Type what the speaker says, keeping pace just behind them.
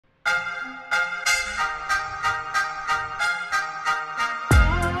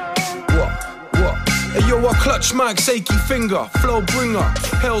yo, I clutch Mike's achy finger. Flow bringer,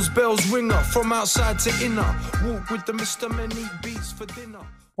 hell's bells ringer. From outside to inner. Walk with the Mr. Many Beats for dinner.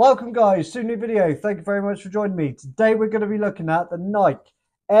 Welcome guys to a new video. Thank you very much for joining me. Today we're going to be looking at the Nike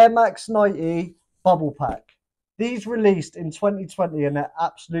Air Max 90 Bubble Pack. These released in 2020 and they're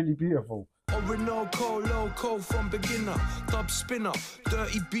absolutely beautiful. Orinoco, loco from beginner, dub spinner,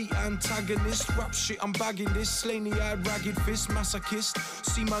 dirty beat antagonist, rap shit, I'm bagging this, slaney eyed ragged fist, masochist,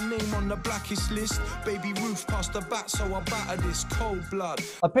 see my name on the blackest list, baby Ruth passed the bat, so I batter this, cold blood.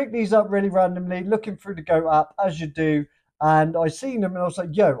 I picked these up really randomly, looking through the Go app, as you do, and I seen them and I was like,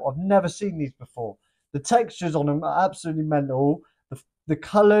 yo, I've never seen these before. The textures on them are absolutely mental, the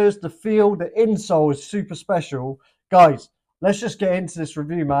colours, the feel, the insole is super special. Guys, let's just get into this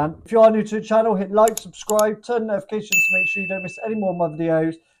review, man. If you are new to the channel, hit like, subscribe, turn notifications to make sure you don't miss any more of my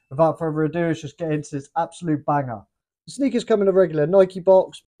videos. Without further ado, let's just get into this absolute banger. The sneakers come in a regular Nike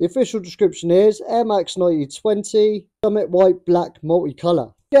box. The official description is Air Max 90 20, Summit White, Black,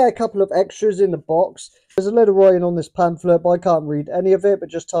 Multicolour. Get a couple of extras in the box. There's a load of writing on this pamphlet, but I can't read any of it, but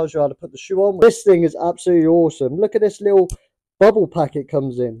just tells you how to put the shoe on. This thing is absolutely awesome. Look at this little bubble pack it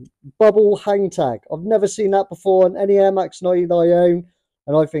comes in. Bubble hang tag. I've never seen that before on any Air Max 90 that I own,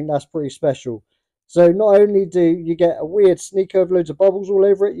 and I think that's pretty special. So not only do you get a weird sneaker with loads of bubbles all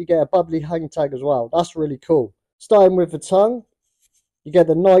over it, you get a bubbly hang tag as well. That's really cool. Starting with the tongue, you get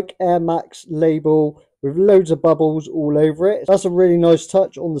the Nike Air Max label with loads of bubbles all over it. That's a really nice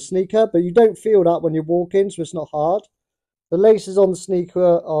touch on the sneaker, but you don't feel that when you're walking, so it's not hard. The laces on the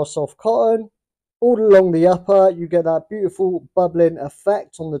sneaker are soft cotton. All along the upper, you get that beautiful bubbling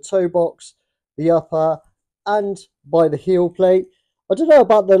effect on the toe box, the upper, and by the heel plate. I don't know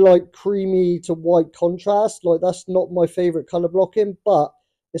about the like creamy to white contrast. Like that's not my favorite color blocking, but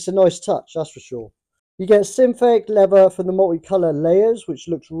it's a nice touch, that's for sure. You get synthetic leather for the multicolor layers, which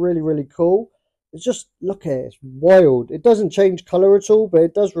looks really, really cool. It's just, look at it, it's wild. It doesn't change color at all, but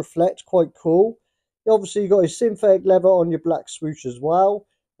it does reflect quite cool. Obviously, you got a synthetic leather on your black swoosh as well.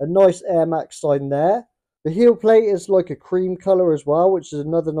 A nice Air Max sign there. The heel plate is like a cream color as well, which is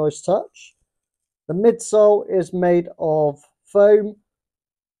another nice touch. The midsole is made of foam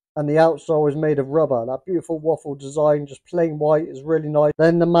and the outsole is made of rubber. That beautiful waffle design, just plain white, is really nice.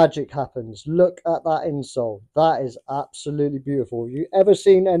 Then the magic happens. Look at that insole. That is absolutely beautiful. Have you ever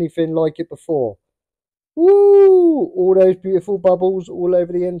seen anything like it before? Woo! All those beautiful bubbles all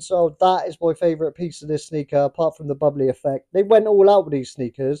over the insole. That is my favourite piece of this sneaker, apart from the bubbly effect. They went all out with these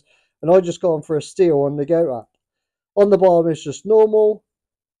sneakers, and I just got them for a steal on the Go app. On the bottom, it's just normal,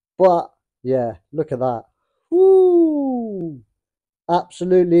 but yeah, look at that. Woo!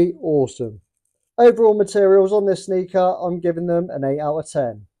 Absolutely awesome. Overall materials on this sneaker, I'm giving them an 8 out of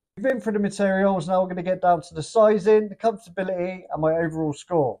 10. We've been through the materials, now we're going to get down to the sizing, the comfortability, and my overall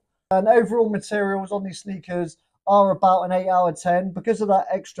score. And overall materials on these sneakers are about an 8 out of 10 because of that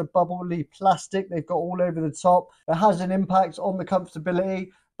extra bubbly plastic they've got all over the top. It has an impact on the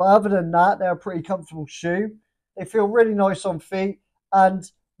comfortability, but other than that, they're a pretty comfortable shoe. They feel really nice on feet, and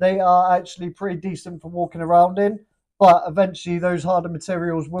they are actually pretty decent for walking around in. But eventually, those harder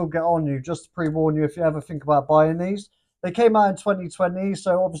materials will get on you, just to pre-warn you if you ever think about buying these. They came out in 2020,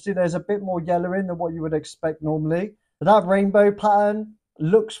 so obviously there's a bit more yellow in than what you would expect normally. But that rainbow pattern,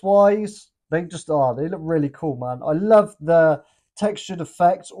 looks wise, they just are. They look really cool, man. I love the textured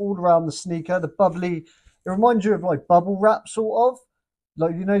effects all around the sneaker. The bubbly, it reminds you of like bubble wrap, sort of.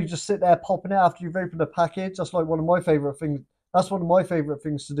 Like, you know, you just sit there popping it after you've opened a package. That's like one of my favorite things. That's one of my favorite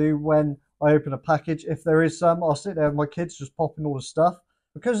things to do when I open a package. If there is some, I'll sit there with my kids just popping all the stuff.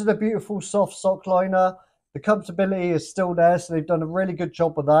 Because of the beautiful soft sock liner, the comfortability is still there, so they've done a really good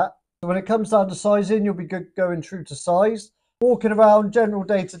job with that. So when it comes down to sizing, you'll be good going true to size. Walking around, general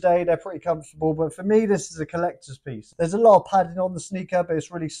day-to-day, they're pretty comfortable. But for me, this is a collector's piece. There's a lot of padding on the sneaker, but it's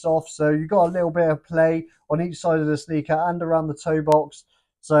really soft. So you've got a little bit of play on each side of the sneaker and around the toe box.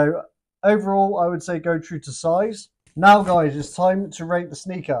 So overall, I would say go true to size. Now, guys, it's time to rate the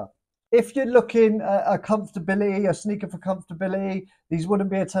sneaker. If you're looking at a comfortability, a sneaker for comfortability, these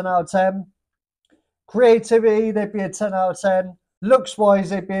wouldn't be a 10 out of 10. Creativity, they'd be a 10 out of 10. Looks-wise,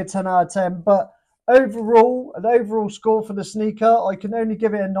 they'd be a 10 out of 10. But overall, an overall score for the sneaker, I can only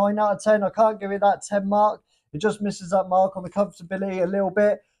give it a 9 out of 10. I can't give it that 10 mark. It just misses that mark on the comfortability a little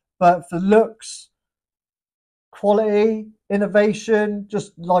bit. But for looks, quality, innovation,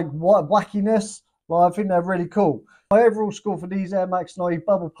 just like wackiness, well, I think they're really cool. My overall score for these Air Max 90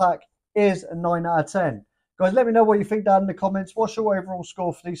 Bubble Pack is a 9 out of 10. Guys, let me know what you think down in the comments. What's your overall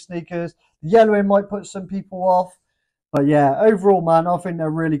score for these sneakers? The yellowing might put some people off. But yeah, overall, man, I think they're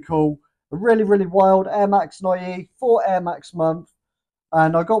really cool. A really, really wild Air Max 90 for Air Max month.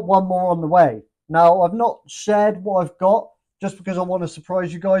 And I got one more on the way. Now, I've not shared what I've got just because I want to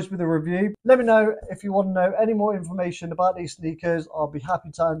surprise you guys with a review. Let me know if you want to know any more information about these sneakers. I'll be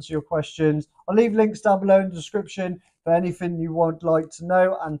happy to answer your questions. I'll leave links down below in the description for anything you would like to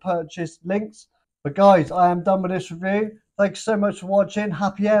know and purchase links. But guys, I am done with this review. Thanks so much for watching.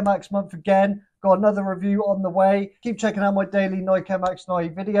 Happy Air Max month again. Got another review on the way. Keep checking out my daily Nike Air Max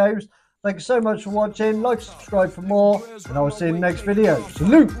 90 videos. Thanks so much for watching. Like, subscribe for more, and I will see you in the next video.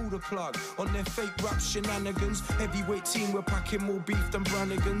 Salute! On their fake rap shenanigans, heavyweight team, we're packing more beef than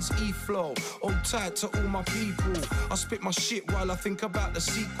Brannigans. E-flow, hold tight to all my people. I spit my shit while I think about the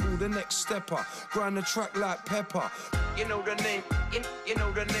sequel, the next stepper. Grind the track like pepper. You know the name, you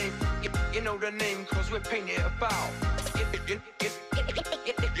know the name, you know the name, cause we're painting it about.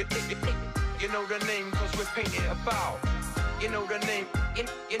 You know the name, cause we're painting it about. You know the name,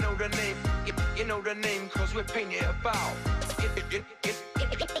 you know the name, you know the name, cause we're painting it about.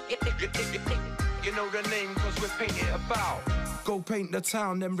 You know the name, cause we're painting it about. Go paint the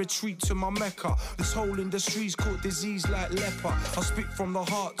town, then retreat to my Mecca. This whole industry's caught disease like leper. I speak from the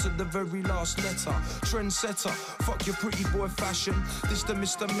heart to the very last letter. Trendsetter, fuck your pretty boy fashion. This the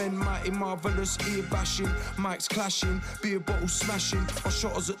Mr. Men, mighty marvelous, ear bashing. Mics clashing, beer bottle smashing. Our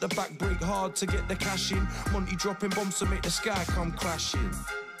shotters at the back break hard to get the cash in. Monty dropping bombs to make the sky come crashing.